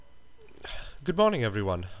Good morning,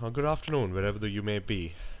 everyone, or good afternoon, wherever you may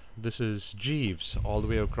be. This is Jeeves, all the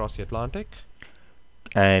way across the Atlantic.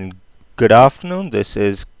 And good afternoon. This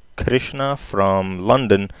is Krishna from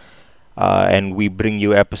London, and we bring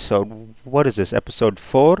you episode. What is this? Episode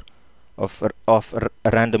 4 of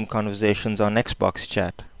Random Conversations on Xbox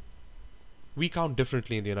Chat. We count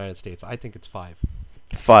differently in the United States. I think it's five.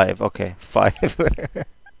 5. Okay, 5.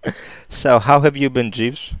 So, how have you been,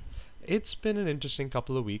 Jeeves? It's been an interesting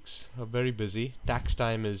couple of weeks. Very busy. Tax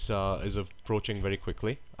time is approaching very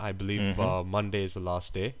quickly. I believe Mm-hmm. Monday is the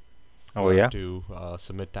last day Oh for yeah. to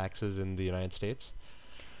submit taxes in the United States.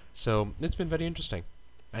 So it's been very interesting.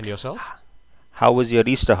 And yourself? How was your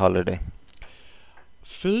Easter holiday?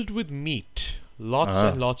 Filled with meat, lots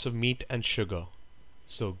and Ah, lots of meat and sugar.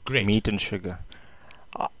 So great. meat and sugar.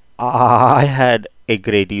 I I had a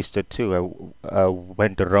great Easter too. I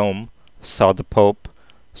went to Rome, saw the Pope,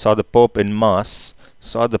 saw the Pope in Mass,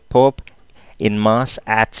 saw the Pope in Mass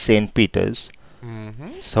at St. Peter's.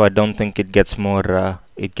 Mm-hmm. So I don't think it gets more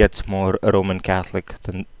Roman Catholic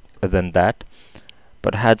than that.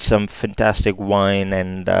 But had some fantastic wine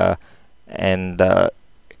and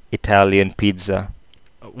Italian pizza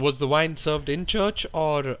Was the wine served in church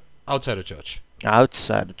or outside of church?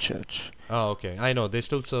 outside the church. Oh, okay. I know they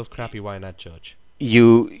still serve crappy wine at church.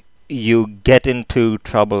 You get into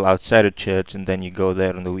trouble outside of church and then you go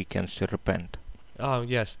there on the weekends to repent. Oh,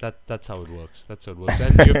 yes, that's how it works. That's how it works.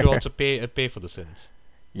 And you have to also pay for the sins.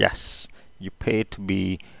 Yes, you pay to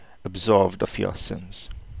be absolved of your sins.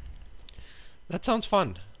 That sounds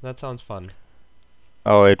fun. That sounds fun.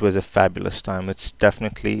 Oh, it was a fabulous time. It's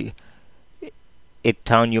definitely a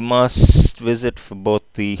town you must visit for both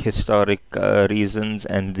the historic reasons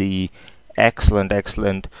and the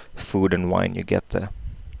excellent food and wine you get there.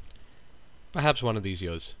 Perhaps one of these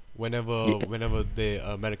years, Y- whenever the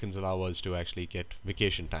Americans allow us to actually get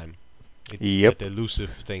vacation time. It's that yep,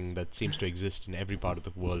 elusive thing that seems to exist in every part of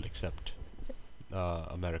the world except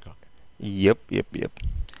America. yep.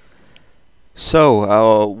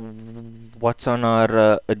 So, what's on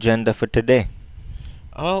our agenda for today?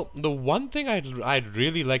 Well, the one thing I'd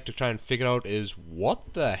really like to try and figure out is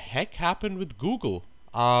what the heck happened with Google.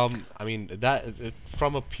 I mean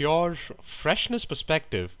from a pure freshness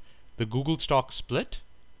perspective, the Google stock split.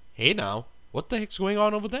 Hey now, what the heck's going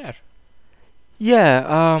on over there?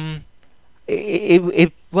 Yeah,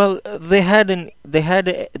 well, they had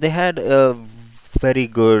a very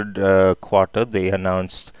good quarter. They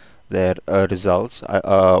announced their results.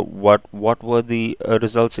 What were the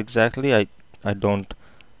results exactly? I don't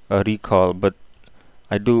recall, but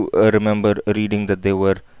I do remember reading that they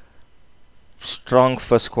were strong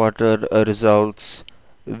first quarter results.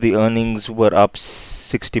 The earnings were up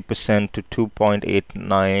 60% to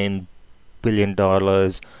 $2.89 billion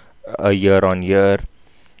a year on year.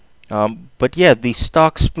 But yeah, the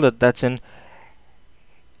stock split, that's an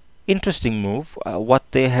interesting move.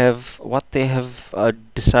 What they have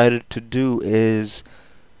decided to do is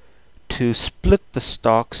to split the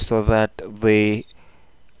stock so that they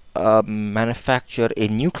manufacture a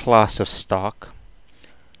new class of stock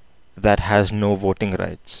that has no voting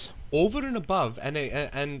rights. Over and above,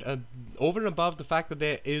 over and above the fact that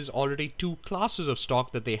there is already two classes of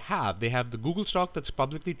stock that they have the Google stock that's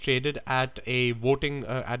publicly traded at a voting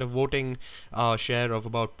share of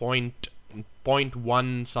about point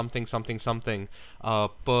one something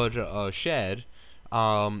per share,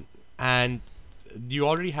 and you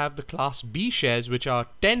already have the Class B shares, which are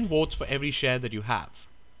 10 votes for every share that you have.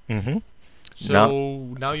 hmm Now,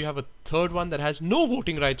 So now you have a third one that has no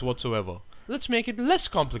voting rights whatsoever. Let's make it less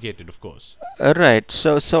complicated, of course. right.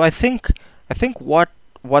 So I think what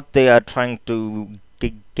they are trying to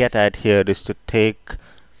get at here is to take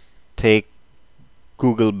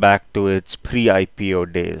Google back to its pre-IPO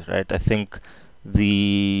days, right? I think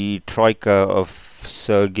the troika of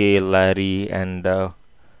Sergey, Larry, and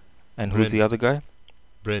who's the Brin. other guy?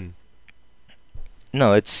 Brin.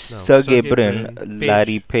 No, it's No, Sergey Sergey Brin, Brin.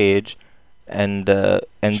 Larry Page. Page, and uh,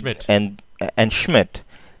 and Schmidt. and and Schmidt.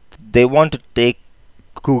 They want to take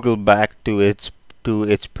Google back to its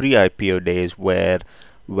pre-IPO days where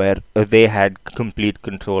they had complete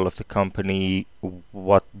control of the company,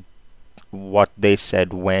 what what they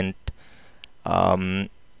said went, um,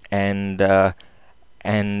 and uh,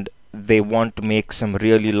 and they want to make some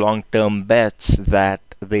really long-term bets that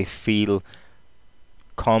they feel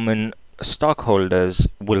common stockholders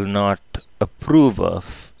will not approve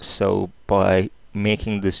of. So by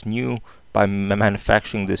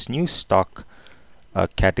manufacturing this new stock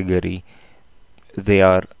category, they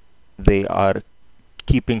are they are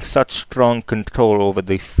keeping such strong control over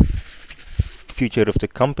the future of the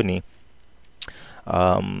company,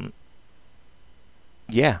 um,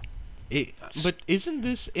 Yeah. I but isn't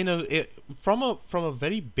this from a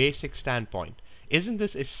very basic standpoint? Isn't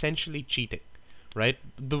this essentially cheating, right?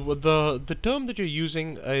 The term that you're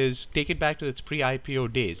using is take it back to its pre-IPO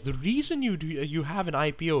days. The reason you have an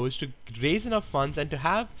IPO is to raise enough funds and to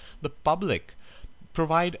have the public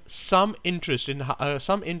provide some interest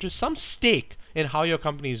some stake in how your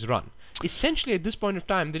company is run. Essentially, at this point of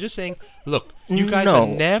time, they're just saying, look, you guys are No,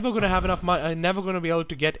 never going to have enough money, never going to be able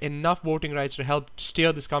to get enough voting rights to help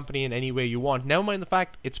steer this company in any way you want. Never mind the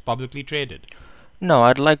fact it's publicly traded. no,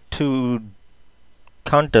 I'd like to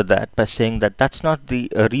counter that by saying that that's not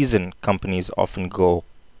the reason companies often go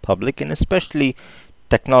public, and especially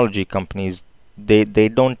technology companies. They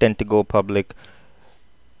don't tend to go public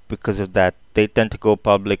because of that. They tend to go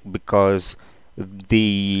public because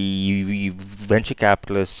the venture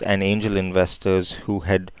capitalists and angel investors who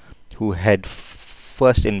had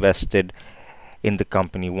first invested in the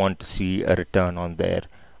company want to see a return on their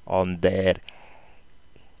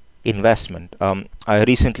investment. I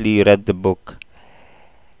recently read the book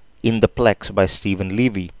In the Plex by Stephen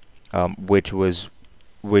Levy, which was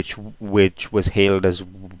hailed as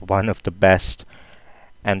one of the best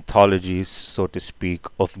anthologies, so to speak,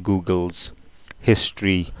 of Google's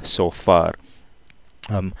history so far.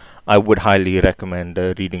 Um, I would highly recommend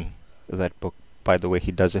reading that book. By the way,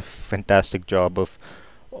 he does a fantastic job of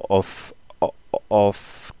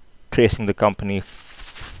of tracing the company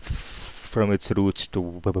from its roots to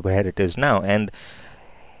where it is now. And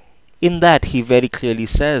in that, he very clearly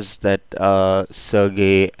says that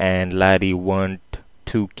Sergey and Larry weren't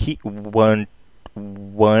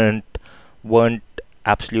weren't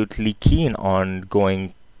absolutely keen on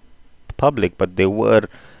going public, but they were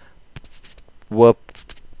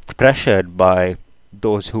pressured by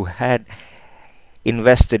those who had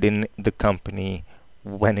invested in the company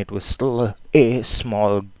when it was still a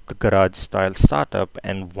small garage style startup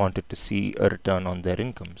and wanted to see a return on their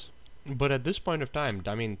incomes. But at this point of time,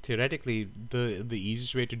 I mean, theoretically, the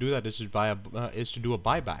easiest way to do that is to do a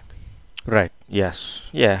buyback. Right. Yes.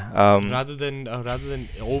 Yeah. Rather than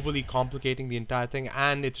overly complicating the entire thing.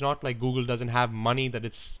 And it's not like Google doesn't have money that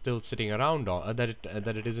it's still sitting around, or that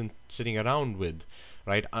it isn't sitting around with,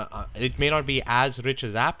 right? It may not be as rich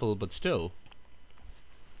as Apple, but still.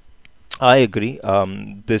 I agree.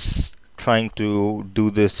 This trying to do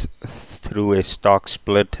this through a stock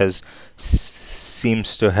split has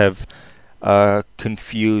seems to have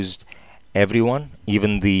confused everyone,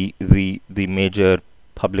 even the major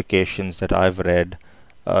publications that I've read,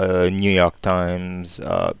 New York Times,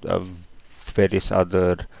 various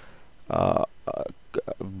other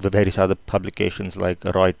the various other publications like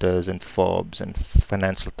Reuters and Forbes and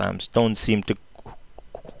Financial Times don't seem to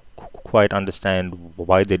quite understand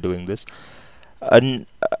why they're doing this.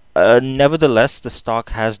 Nevertheless, the stock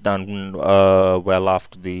has done well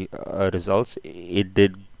after the results. It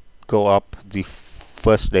did go up the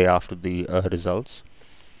first day after the results.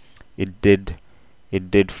 It did it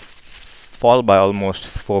did fall by almost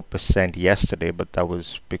 4% yesterday, but that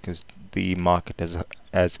was because the market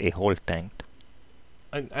as a whole tanked.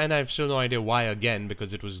 And I've still no idea why again,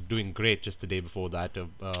 because it was doing great just the day before that,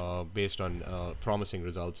 based on promising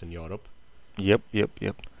results in Europe. Yep, yep,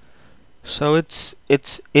 yep. So it's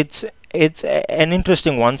an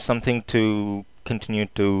interesting one, something to continue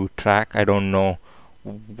to track. I don't know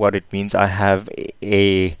what it means. I have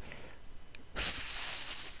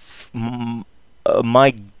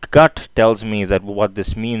my gut tells me that what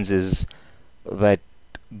this means is that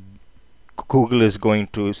Google is going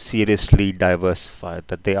to seriously diversify,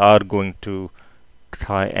 that they are going to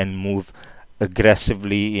try and move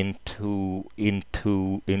aggressively into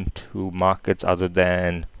markets other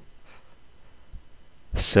than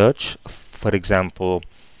search. For example,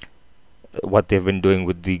 what they've been doing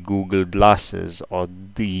with the Google Glasses or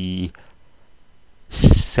the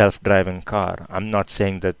self-driving car. I'm not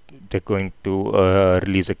saying that they're going to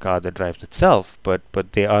release a car that drives itself, but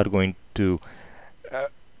they are going to uh,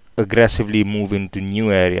 aggressively move into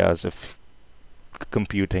new areas of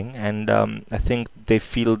computing, and I think they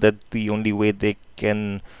feel that the only way they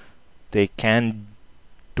can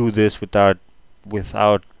do this without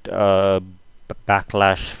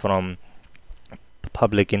backlash from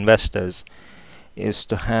public investors is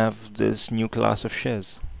to have this new class of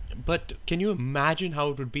shares. But can you imagine how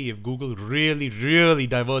it would be if Google really, really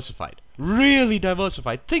diversified? Really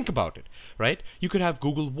diversified. Think about it, right? You could have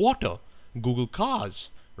Google Water, Google Cars,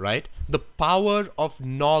 right? The power of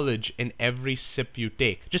knowledge in every sip you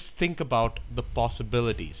take. Just think about the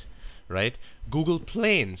possibilities, right? Google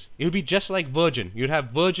Planes. It'll be just like Virgin. You'd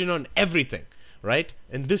have Virgin on everything, right?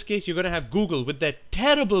 In this case, you're going to have Google with their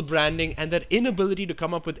terrible branding and their inability to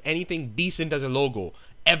come up with anything decent as a logo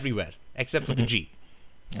everywhere except for the G.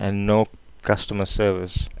 And no customer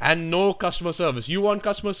service. And no customer service. You want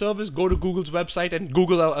customer service? Go to Google's website and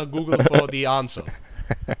Google for the answer.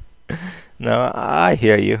 No, I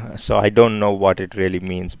hear you. So I don't know what it really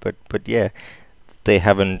means, but yeah, they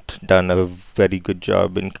haven't done a very good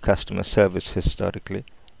job in customer service historically.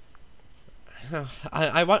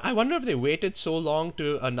 I wonder if they waited so long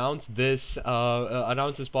to announce this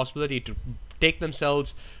possibility to take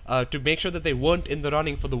themselves to make sure that they weren't in the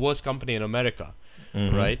running for the worst company in America, Hmm.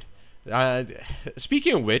 right? Uh,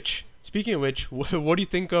 speaking of which, what do you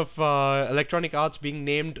think of Electronic Arts being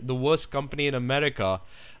named the worst company in America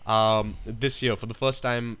this year for the first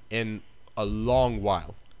time in a long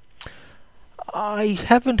while? I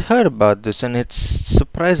haven't heard about this, and it's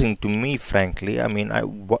surprising to me, frankly. I mean,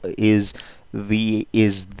 is the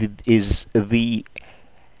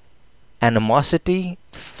animosity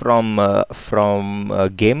from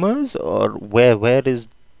gamers, or where is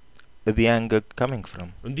the anger coming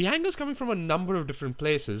from? The anger's coming from a number of different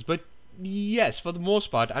places, but yes, for the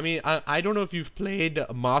most part. I mean, I don't know if you've played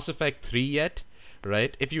Mass Effect 3 yet,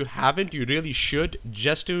 right? If you haven't, you really should,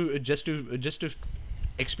 just to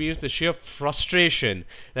experience the sheer frustration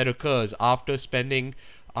that occurs after spending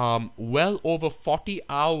well over 40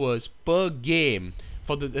 hours per game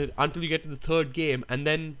for the until you get to the third game, and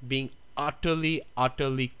then being utterly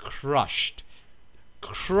crushed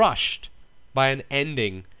by an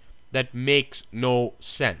ending that makes no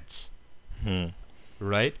sense, Hmm.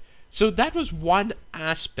 right? So that was one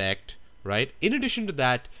aspect, right? In addition to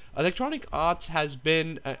that, Electronic Arts has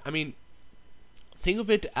been, I mean, think of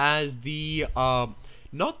it as the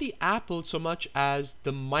not the Apple so much as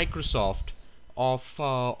the Microsoft of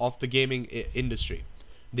the gaming industry.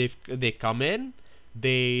 They come in,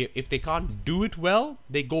 they if they can't do it well,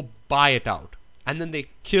 they go buy it out, and then they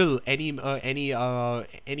kill any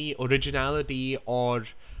originality or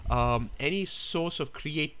any source of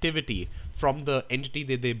creativity from the entity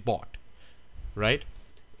that they bought, right?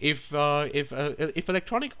 If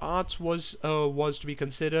Electronic Arts was to be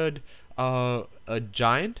considered a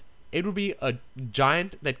giant, it would be a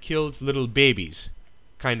giant that kills little babies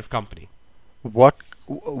kind of company. What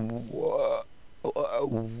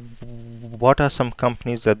what are some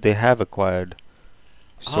companies that they have acquired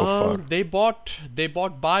so far? They bought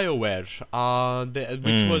BioWare,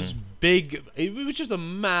 which was Mm. big, which is a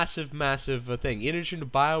massive thing. In addition to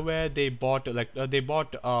BioWare, they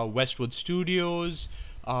bought Westwood Studios.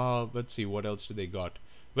 Let's see, what else did they got?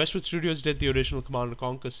 Westwood Studios did the original Command and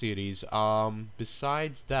Conquer series.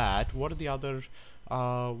 Besides that, what are the other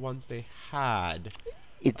ones they had?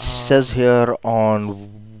 It Uh, says here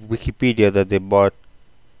on Wikipedia that they bought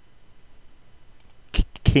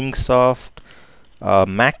Kingsoft,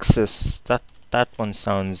 Maxis. That one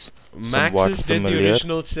sounds somewhat Maxis did the familiar.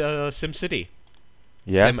 original SimCity.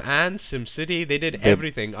 Yeah. SimCity, they did They.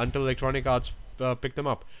 everything until Electronic Arts picked them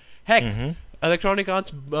up. Heck, Mm-hmm. Electronic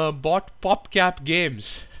Arts bought PopCap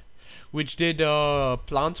Games, which did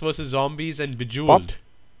Plants vs Zombies and Pop. Bejeweled.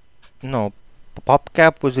 No,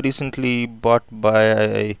 PopCap was recently bought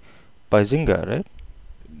by Zynga, right?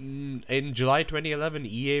 In July 2011,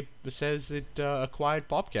 EA says it acquired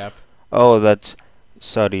PopCap. Oh, that's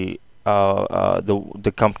sorry.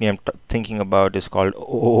 The company I'm thinking about is called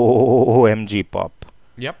OMG Pop,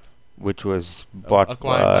 Yep, which was bought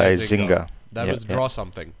acquired by by Zynga. Zynga. That Yeah, was yeah. Draw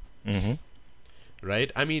Something, Mm-hmm.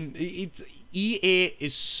 right? I mean, EA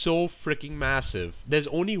is so freaking massive. There's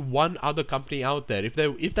only one other company out there. If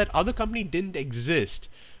that other company didn't exist,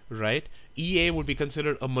 right? EA would be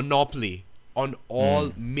considered a monopoly on all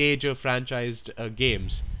Mm. major franchised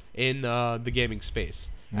games in the gaming space.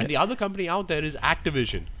 Yeah. And the other company out there is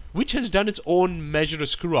Activision, which has done its own measure of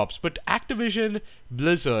screw ups. But Activision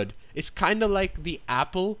Blizzard is kind of like the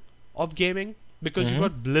Apple of gaming, because you've Mm-hmm.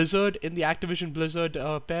 got Blizzard in the Activision Blizzard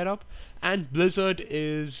pair up, and Blizzard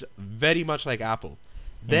is very much like Apple.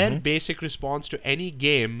 Their Mm-hmm. basic response to any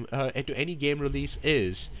game release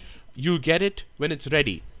is, you'll get it when it's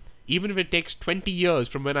ready, even if it takes 20 years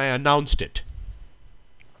from when I announced it.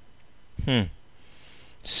 Hmm.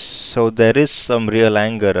 So there is some real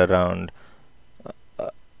anger around. Uh,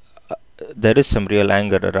 there is some real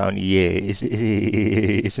anger around EA,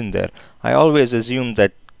 isn't there? I always assumed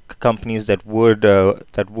that companies that would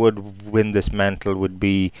win this mantle would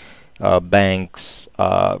be banks,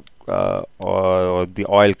 or the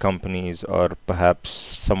oil companies, or perhaps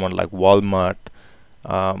someone like Walmart.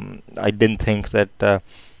 I didn't think that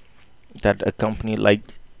a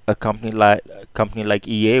company like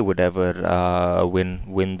EA would ever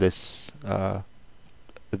win this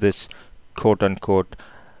quote unquote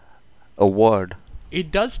award.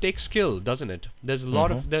 It does take skill, doesn't it? There's a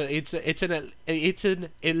lot Hmm. of it's an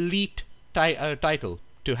elite title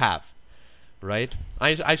to have, right?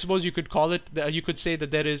 I suppose you could call it you could say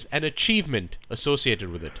that there is an achievement associated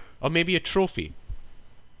with it, or maybe a trophy.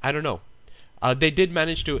 I don't know. They did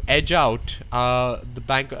manage to edge out the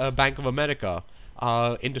Bank of America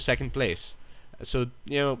into second place. So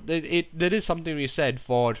there is something to be said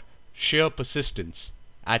for sheer persistence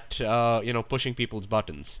at pushing people's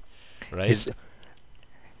buttons, right? Is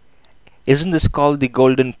isn't this called the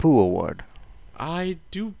Golden Poo Award? I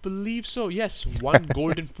do believe so. Yes, one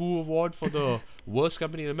Golden Poo Award for the worst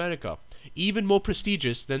company in America, even more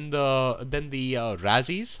prestigious than the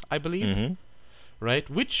Razzies, I believe, Hmm. right?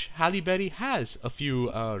 Which Halle Berry has a few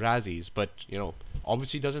Razzies, but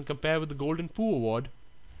obviously doesn't compare with the Golden Poo Award.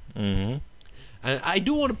 Hmm. And I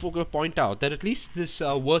do want to point out that at least this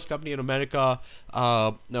worst company in America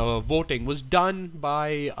voting was done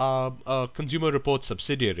by a Consumer Reports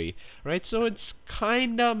subsidiary, right? So it's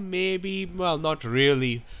kinda maybe, well, not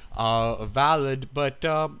really valid, but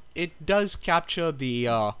it does capture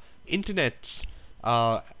the internet's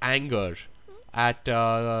anger at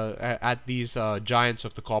these giants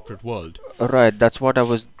of the corporate world. Right, that's what I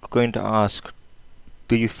was going to ask.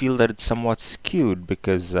 Do you feel that it's somewhat skewed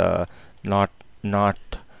because not not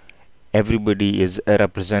everybody is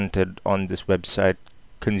represented on this website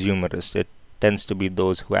consumerist? It tends to be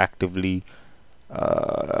those who actively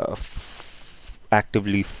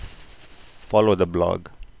follow the blog.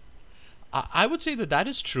 I would say that that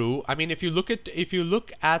is true. I mean, if you look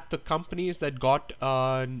at the companies that got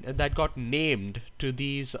named to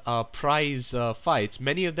these prize fights,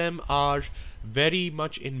 many of them are very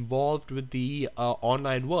much involved with the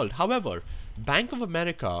online world. However, Bank of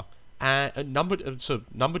America number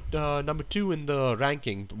two in the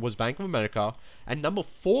ranking was Bank of America, and number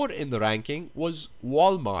four in the ranking was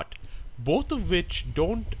Walmart, both of which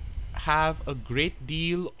don't have a great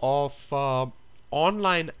deal of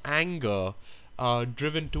online anger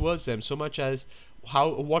driven towards them so much as how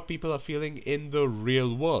what people are feeling in the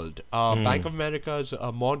real world. Mm. Bank of America's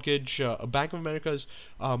mortgage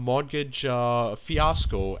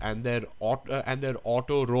fiasco and their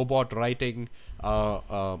auto robot writing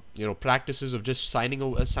practices of just signing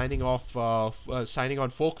on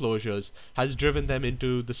foreclosures has driven them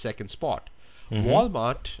into the second spot. Mm-hmm.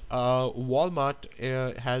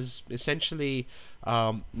 Walmart has essentially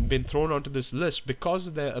been thrown onto this list because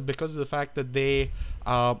of the fact that they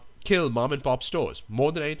kill mom and pop stores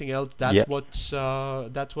more than anything else. Yeah.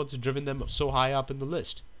 That's what's driven them so high up in the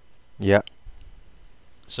list. Yeah.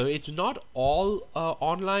 So it's not all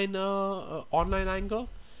online anger,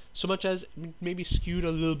 so much as maybe skewed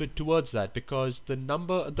a little bit towards that because the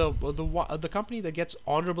company that gets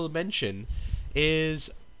honorable mention is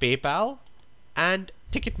PayPal and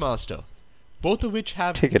Ticketmaster, both of which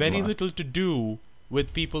have very Ticketmaster. little to do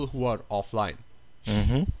with people who are offline.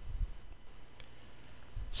 Mm-hmm.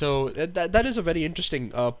 So that is a very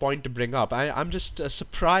interesting point to bring up. I'm just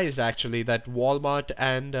surprised actually that Walmart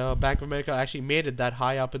and Bank of America actually made it that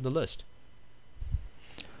high up in the list.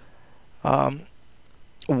 Um,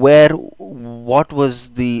 what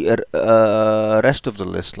was the rest of the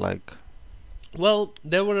list like? Well,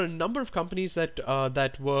 there were a number of companies that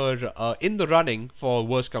were in the running for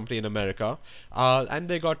worst company in America, and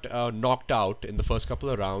they got knocked out in the first couple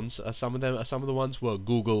of rounds. Some of the ones were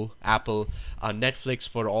Google, Apple, Netflix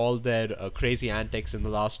for all their crazy antics in the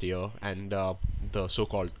last year, and the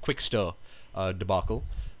so-called Quickster debacle.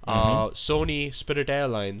 Mm-hmm. Sony, Spirit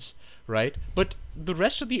Airlines, right? But the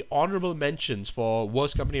rest of the honorable mentions for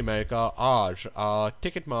worst company in America are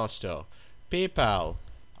Ticketmaster, PayPal.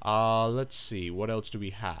 Let's see, what else do we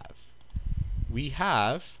have? We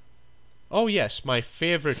have, oh yes, my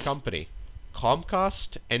favorite company,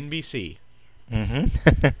 Comcast NBC.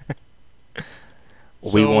 Mm-hmm.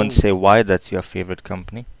 We won't So, say why that's your favorite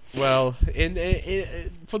company. well,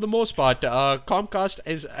 for the most part, Comcast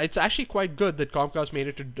is it's actually quite good that Comcast made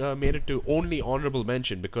it to only honorable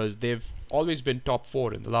mention because they've always been top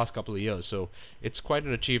four in the last couple of years. So it's quite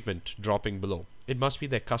an achievement dropping below. It must be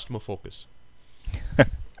their customer focus.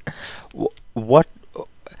 What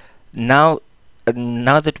now?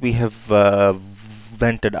 Now that we have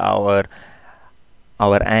vented our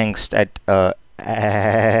angst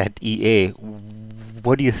at EA,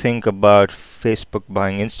 what do you think about Facebook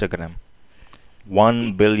buying Instagram?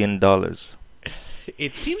 $1 billion.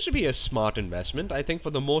 It seems to be a smart investment. I think for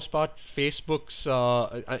the most part, essentially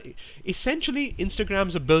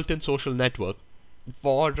Instagram's a built-in social network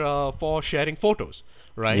for sharing photos,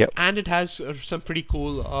 right? Yep. And it has some pretty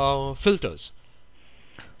cool filters.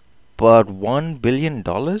 But $1 billion?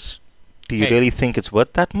 Do you Hey, really think it's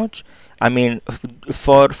worth that much? I mean,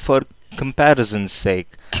 for comparison's sake,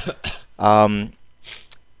 um,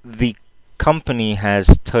 the company has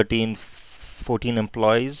 13, 14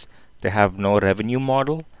 employees. They have no revenue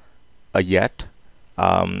model yet,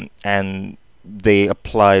 and they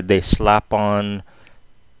slap on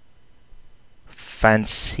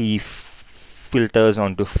fancy filters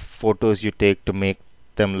onto photos you take to make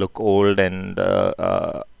them look old and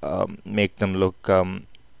make them look uh,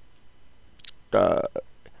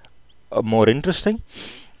 more interesting.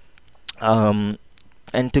 Um,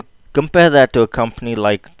 and to compare that to a company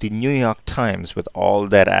like the New York Times with all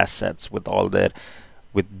their assets, with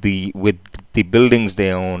the buildings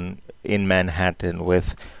they own in Manhattan,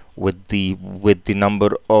 with the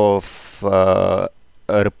number of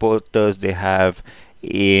reporters they have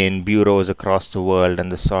in bureaus across the world,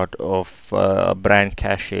 and the sort of brand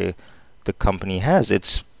cachet the company has.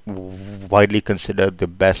 It's widely considered the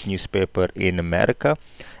best newspaper in America.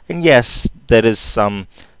 And yes, there is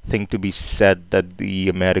something to be said that the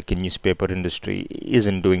American newspaper industry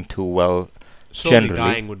isn't doing too well slowly generally,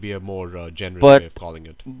 dying would be a more generous way but of calling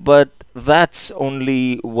it. but that's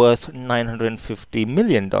only worth $950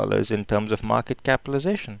 million in terms of market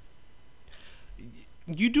capitalization.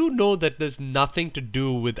 You do know that there's nothing to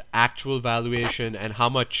do with actual valuation and how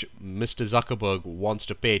much Mr. Zuckerberg wants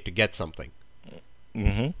to pay to get something.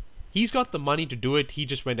 Hmm. He's got the money to do it. He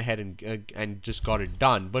just went ahead and just got it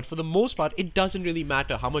done. But for the most part, it doesn't really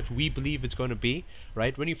matter how much we believe it's going to be,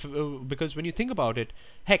 right? Because when you think about it,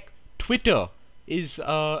 heck, Twitter is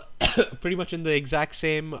pretty much in the exact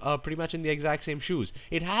same shoes.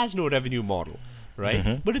 It has no revenue model, right?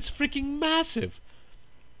 Hmm. But it's freaking massive.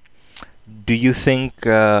 Do you think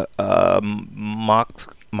Mark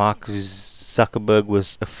Zuckerberg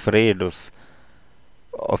was afraid of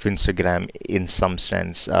Instagram in some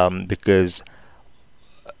sense, because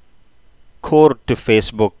core to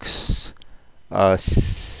Facebook's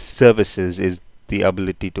services is the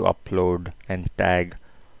ability to upload and tag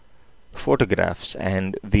photographs,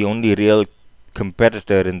 and the only real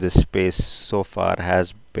competitor in this space so far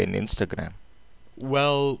has been Instagram.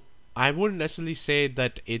 Well, I wouldn't necessarily say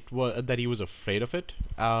that he was afraid of it.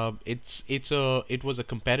 It was a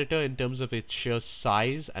competitor in terms of its sheer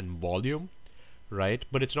size and volume, right?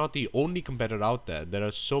 But it's not the only competitor out there. There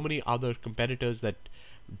are so many other competitors that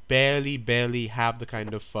barely have the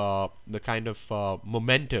kind of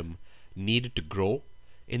momentum needed to grow.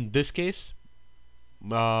 In this case,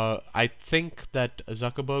 I think that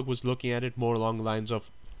Zuckerberg was looking at it more along the lines of,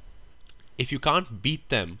 if you can't beat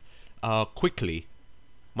them quickly,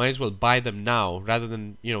 might as well buy them now rather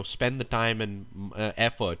than spend the time and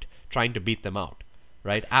effort trying to beat them out,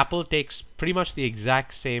 right? Apple takes pretty much the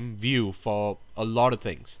exact same view for a lot of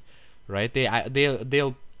things, right?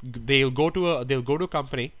 They'll go to a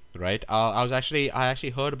company, right? I actually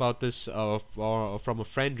heard about this from a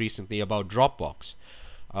friend recently about Dropbox.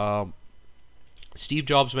 um, Steve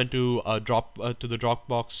Jobs went to the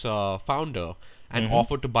Dropbox founder and Hmm.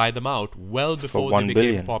 offered to buy them out well For before they 1 became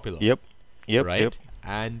billion. popular, Yep, yep, yep. right?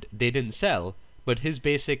 And they didn't sell. But his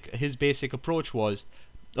basic approach was,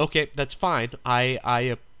 okay, that's fine.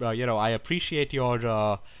 I appreciate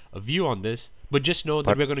your view on this, but just know that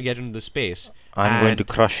But we're going to get into the space, I'm going to and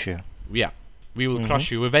crush you. yeah, we will Hmm.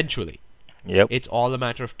 crush you eventually. Yep. It's all a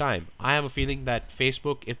matter of time. I have a feeling that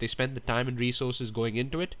Facebook, if they spend the time and resources going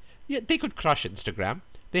into it, yeah, they could crush Instagram.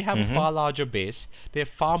 They have a Hmm. far larger base. They have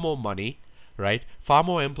far more money, right? Far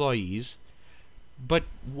more employees. But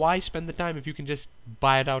why spend the time if you can just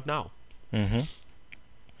buy it out now? Hmm.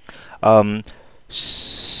 Um,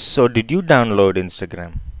 so did you download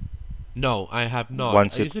Instagram No, I have not.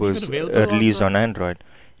 once it Is it even was available on? released on Android?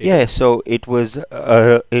 Is it? Yeah, so it was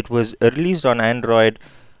released on Android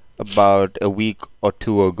about a week or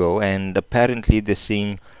two ago, and apparently they're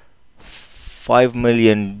seeing 5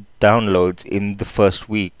 million downloads in the first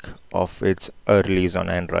week of its release on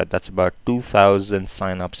Android. That's about 2,000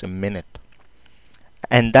 signups a minute.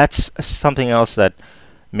 And that's something else that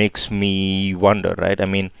makes me wonder, right? I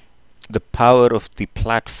mean, the power of the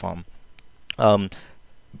platform. Um,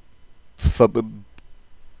 for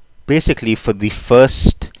basically for the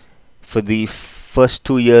first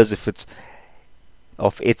 2 years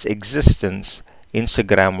of its existence,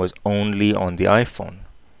 Instagram was only on the iPhone,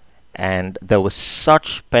 and there was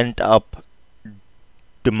such pent up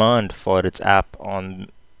demand for its app on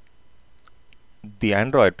the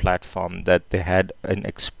Android platform that they had an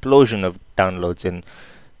explosion of downloads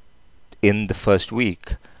in the first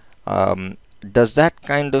week. Um, does that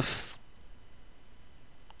kind of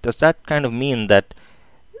mean that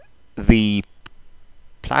the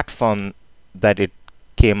platform that it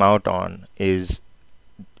came out on is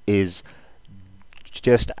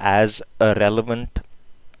just as relevant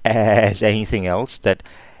as anything else, that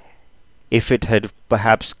if it had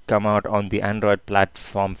perhaps come out on the Android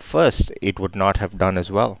platform first, it would not have done as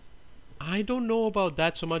well. I don't know about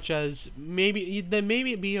that so much as there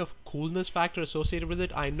may be a coolness factor associated with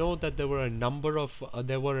it. I know that there were a number of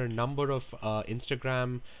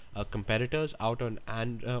Instagram competitors out on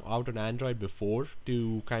Android before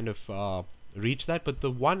to kind of reach that. But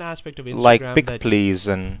the one aspect of Like Instagram Pick that Please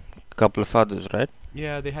and a couple of others, right?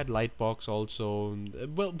 yeah, they had Lightbox also.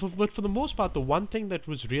 Well, but for the most part, the one thing that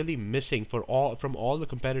was really missing for all from all the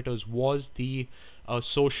competitors was the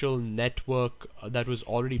social network that was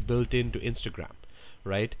already built into Instagram,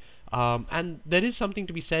 right? And there is something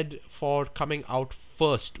to be said for coming out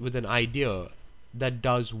first with an idea that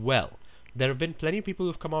does well. There have been plenty of people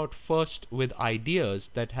who've come out first with ideas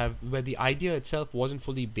that have where the idea itself wasn't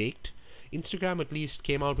fully baked. Instagram at least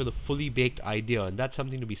came out with a fully baked idea, and that's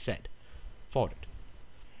something to be said for it.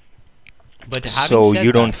 But having So you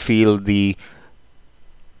said don't that, feel the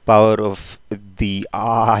power of the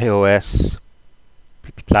iOS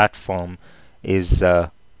platform is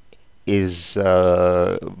is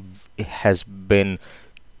has been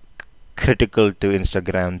critical to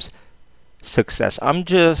Instagram's success. I'm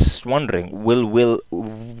just wondering, will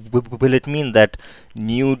it mean that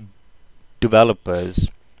new developers,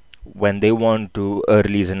 when they want to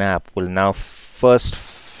release an app, will now first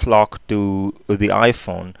flock to the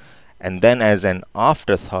iPhone and then, as an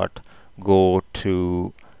afterthought, go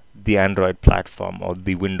to the Android platform or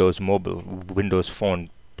the Windows Phone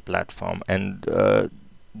platform, and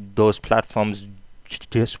those platforms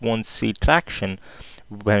just won't see traction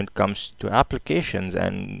when it comes to applications,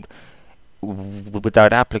 and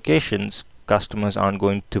without applications, customers aren't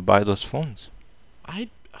going to buy those phones. I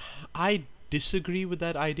I disagree with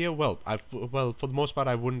that idea. Well, for the most part,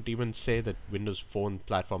 I wouldn't even say that Windows Phone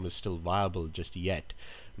platform is still viable just yet.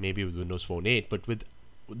 Maybe with Windows Phone 8, but with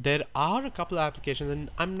there are a couple of applications, and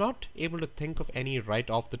I'm not able to think of any right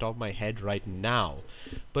off the top of my head right now.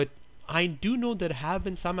 But I do know there have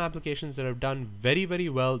been some applications that have done very, very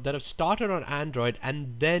well that have started on Android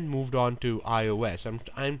and then moved on to iOS.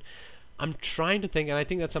 I'm trying to think, and I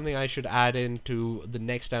think that's something I should add into the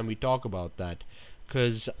next time we talk about that,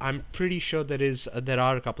 because I'm pretty sure there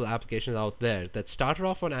are a couple of applications out there that started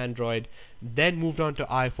off on Android, then moved on to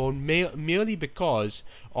iPhone, merely because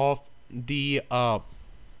of the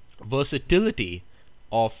versatility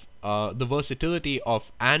of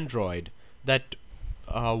Android that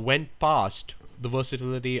went past the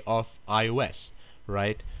versatility of iOS,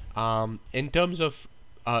 right? In terms of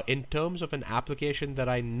an application that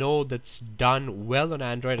I know that's done well on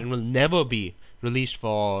Android and will never be released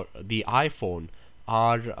for the iPhone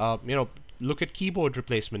are look at keyboard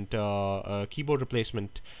replacement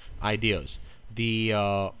ideas.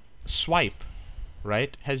 The Swipe,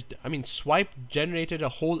 right? Swipe generated a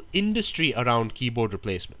whole industry around keyboard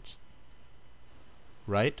replacements,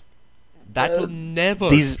 right? That Uh, will never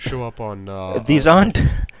these show up on these aren't,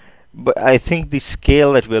 but I think the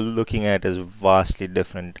scale that we're looking at is vastly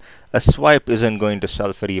different. A swipe isn't going to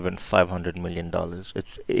sell for even $500 million.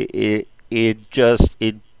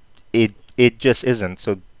 It just isn't.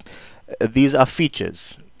 So these are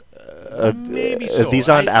features. maybe so. These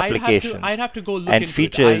aren't I'd applications. have to go look And into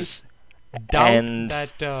it. I features doubt and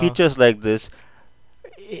that features like this,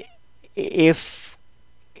 i- if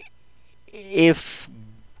if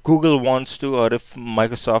Google wants to, or if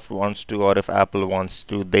Microsoft wants to, or if Apple wants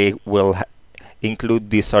to, they will include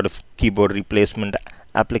these sort of keyboard replacement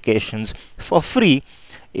applications for free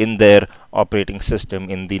in their operating system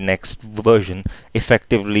in the next version,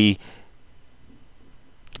 effectively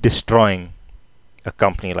destroying a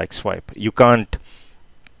company like Swipe. You can't.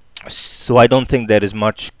 So I don't think there is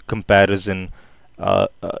much comparison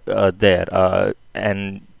there.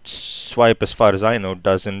 And Swipe, as far as I know,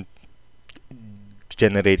 doesn't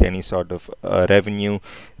generate any sort of revenue.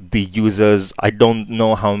 The users, I don't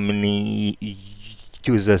know how many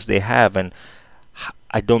users they have, and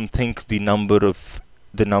I don't think the number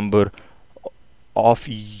of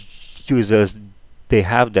users they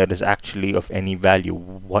have there is actually of any value.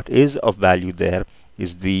 What is of value there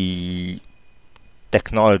is the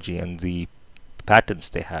technology and the patents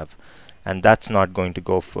they have, and that's not going to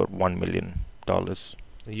go for $1 million.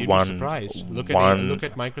 you'd be One surprised. one Look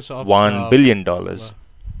at Microsoft's $1 billion.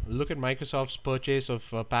 look at Microsoft's purchase of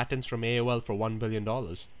patents from AOL for $1 billion.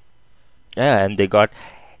 Yeah, and they got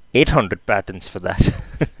 800 patents for that.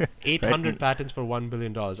 Right? 800 patents for $1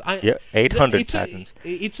 billion. Yeah, The- 800 it's patents.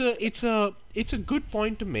 it's a good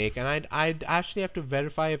point to make, and I'd actually have to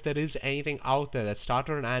verify if there is anything out there that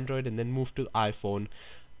started on Android and then moved to iPhone.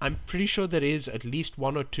 I'm pretty sure there is at least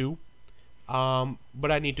one or two,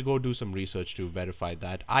 But I need to go do some research to verify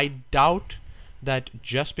that. I doubt that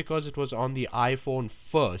just because it was on the iPhone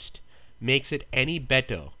first makes it any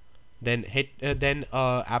better than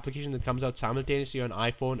application that comes out simultaneously on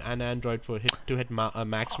iPhone and Android for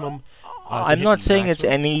maximum to I'm hit not saying it's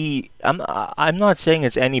maximum. any. I'm not saying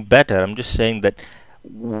it's any better. I'm just saying that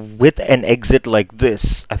with an exit like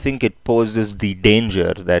this, I think it poses the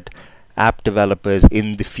danger that app developers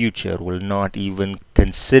in the future will not even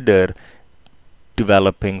consider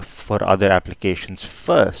developing for other applications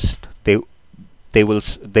first. They will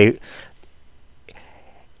they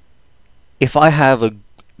if I have a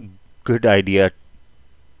good idea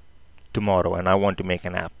tomorrow and I want to make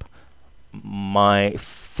an app, my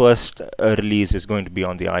first release is going to be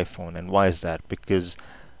on the iPhone. And why is that? Because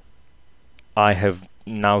I have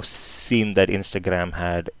now seen that Instagram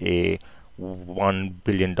had a $1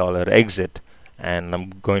 billion exit, and I'm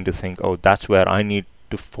going to think, oh, that's where I need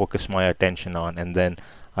to focus my attention on, and then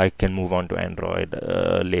I can move on to Android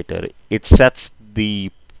later. It sets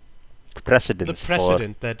the The precedence for.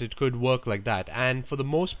 precedent that it could work like that. And for the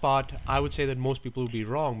most part, I would say that most people would be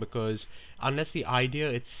wrong because unless the idea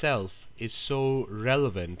itself is so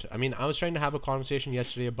relevant. I mean, I was trying to have a conversation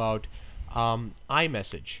yesterday about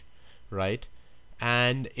iMessage, right?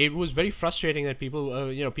 And it was very frustrating that people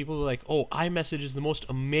were like, "Oh, iMessage is the most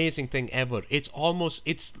amazing thing ever. It's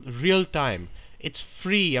real time. It's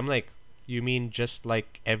free." I'm like, "You mean just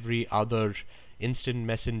like every other instant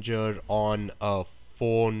messenger on a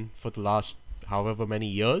phone for the last however many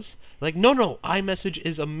years?" Like, "No, no, iMessage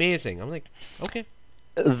is amazing." I'm like, "Okay."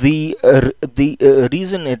 The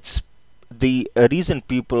reason it's the reason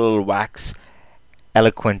people wax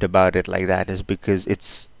eloquent about it like that is because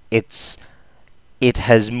it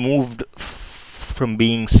has moved from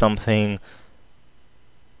being something.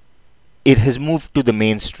 It has moved to the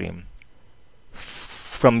mainstream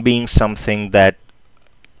from being something that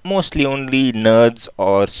mostly only nerds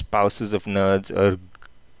or spouses of nerds or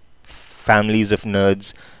families of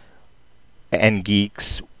nerds and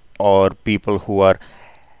geeks or people who are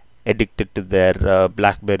addicted to their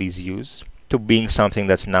Blackberries use, to being something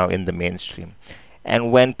that's now in the mainstream.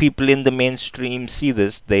 And when people in the mainstream see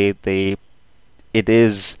this, they it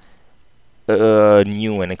is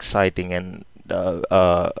new and exciting and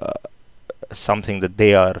something that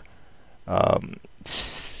they are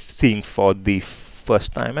seeing for the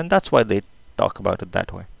first time, and that's why they talk about it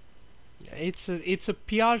that way. It's a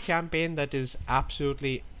PR campaign that is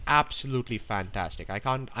absolutely fantastic. I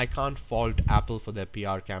can't fault Apple for their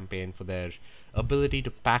PR campaign, for their ability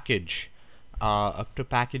to package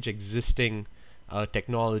existing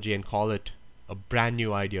technology and call it a brand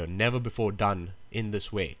new idea, never before done in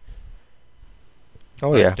this way.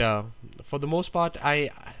 Oh yeah. But for the most part, I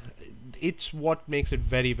it's what makes it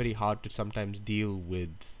very hard to sometimes deal with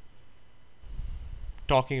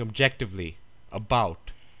talking objectively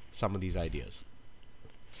about some of these ideas.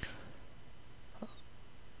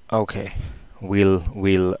 Okay. We'll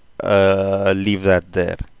leave that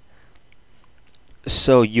there.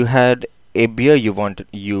 So you had a beer you wanted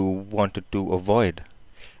to avoid.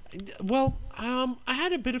 Well, I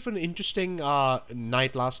had a bit of an interesting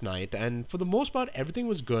night last night, and for the most part, everything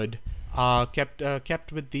was good. Kept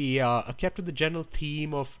with the general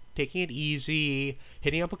theme of taking it easy,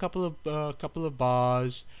 hitting up a couple of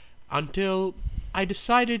bars, until I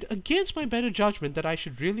decided, against my better judgment, that I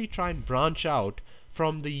should really try and branch out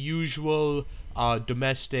from the usual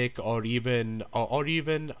domestic or even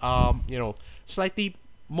slightly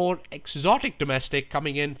more exotic domestic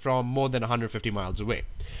coming in from more than 150 miles away,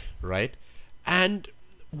 right? And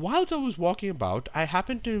whilst I was walking about, I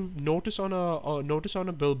happened to notice on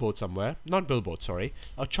a billboard somewhere, not billboard, sorry,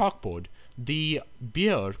 a chalkboard, the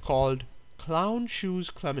beer called Clown Shoes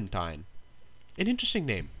Clementine. An interesting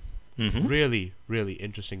name, Mm-hmm. really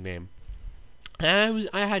interesting name. I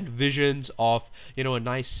had visions of a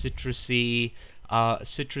nice citrusy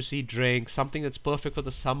drink, something that's perfect for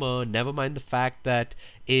the summer. Never mind the fact that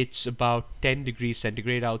it's about 10 degrees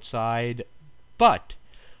centigrade outside. But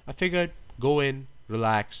I figured go in,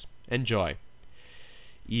 relax, enjoy.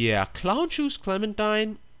 Yeah, Clown Shoes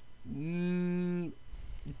Clementine. Mm,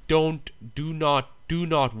 do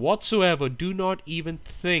not whatsoever, do not even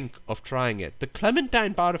think of trying it. The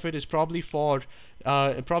Clementine part of it is probably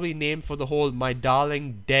named for the whole "my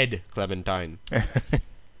darling dead" Clementine,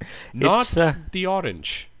 It's not the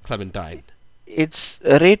orange Clementine. it's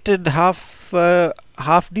rated half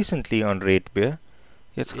decently on Rate Beer.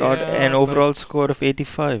 It's got an Yeah, but overall score of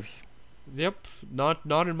 85. yep, not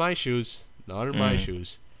in my shoes. Not in my Mm.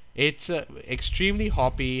 shoes. It's extremely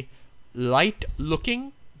hoppy, light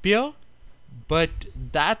looking beer, But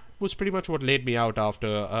that was pretty much what laid me out after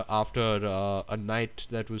a night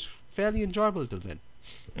that was fairly enjoyable till then.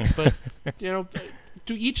 But you know,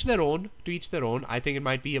 to each their own. To each their own. I think it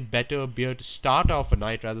might be a better beer to start off a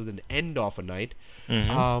night rather than end off a night.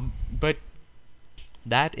 Hmm. But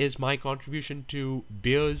that is my contribution to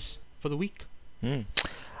beers for the week. Mm.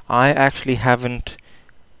 I actually haven't.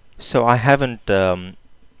 So I haven't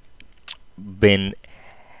been.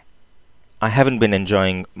 I haven't been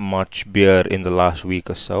enjoying much beer in the last week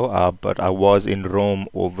or so. But I was in Rome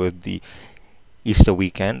over the Easter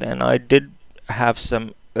weekend, and I did have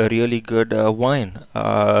some really good wine.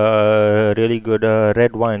 Really good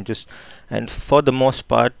red wine. Just and for the most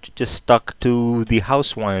part, just stuck to the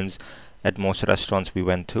house wines at most restaurants we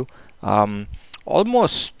went to. Um,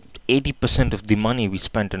 Almost 80% of the money we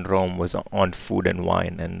spent in Rome was on food and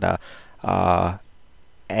wine, uh,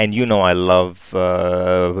 and you know I love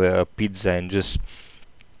pizza, and just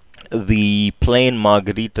the plain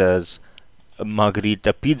margarita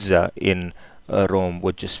pizza in Rome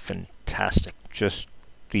were just fantastic. Just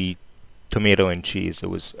the tomato and cheese, it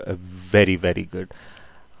was very very good.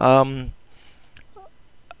 Um,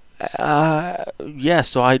 yeah,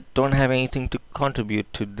 so I don't have anything to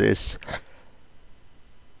contribute to this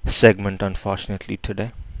segment, unfortunately,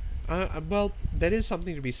 today. Well, there is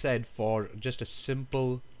something to be said for just a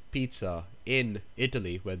simple pizza in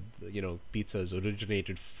Italy, where pizza is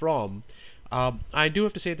originated from. I do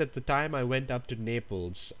have to say that the time I went up to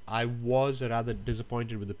Naples, I was rather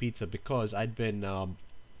disappointed with the pizza because I'd been, the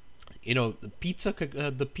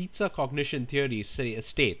pizza cognition theory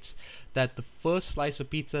states that the first slice of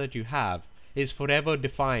pizza that you have is forever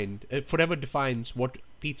defines what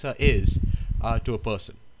pizza is to a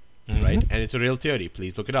person, right? Hmm. And it's a real theory.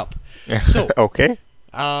 Please look it up. So, Okay.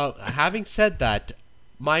 having said that,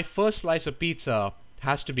 my first slice of pizza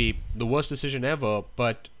has to be the worst decision ever,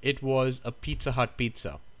 but it was a Pizza Hut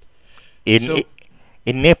pizza. In So,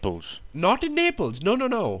 in Naples, not in Naples. No, no,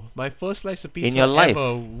 no. My first slice of in your pizza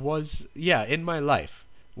ever life. was, yeah, in my life,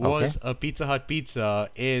 Okay. was a Pizza Hut pizza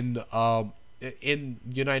in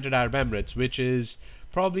United Arab Emirates, which is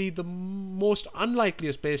probably the most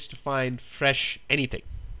unlikeliest place to find fresh anything.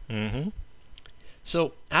 Hmm.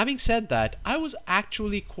 So, having said that, I was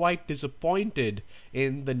actually quite disappointed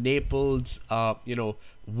in the Naples,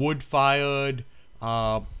 wood-fired,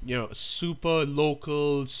 super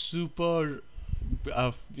local, super,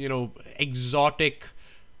 exotic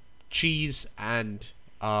cheese and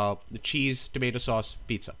the cheese tomato sauce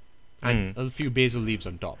pizza, and Mm. a few basil leaves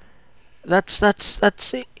on top. That's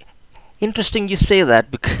interesting you say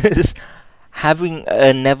that because having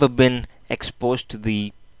never been exposed to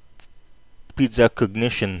the pizza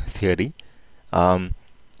cognition theory, um,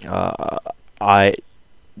 uh, I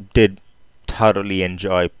did thoroughly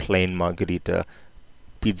enjoy plain margarita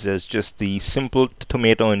pizzas, just the simple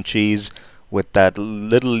tomato and cheese with that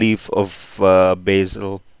little leaf of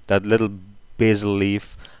basil, that little basil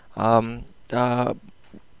leaf. Um, uh,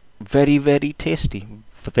 Very, very tasty.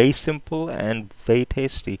 Very simple and very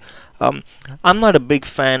tasty. Um, I'm not a big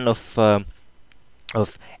fan of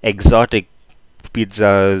exotic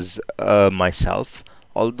pizzas myself.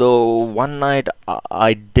 Although one night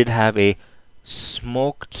I did have a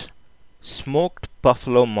smoked smoked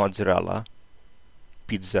buffalo mozzarella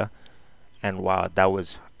pizza, and wow, that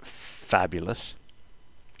was fabulous.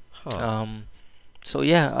 Huh. Um, so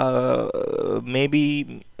yeah,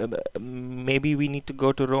 maybe we need to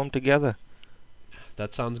go to Rome together.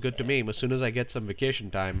 That sounds good to me. As soon as I get some vacation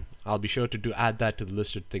time, I'll be sure to add that to the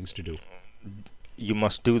list of things to do. You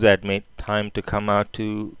must do that, mate. Time to come out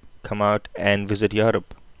and visit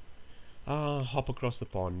Europe. Hop across the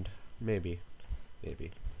pond. Maybe.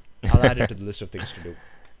 Maybe. I'll add it to the list of things to do.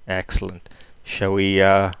 Excellent. Shall we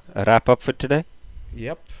wrap up for today?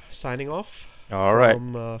 Yep. Signing off All right.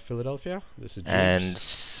 from Philadelphia. This is And James.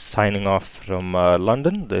 signing off from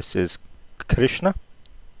London, this is Krishna.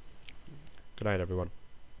 Good night, everyone.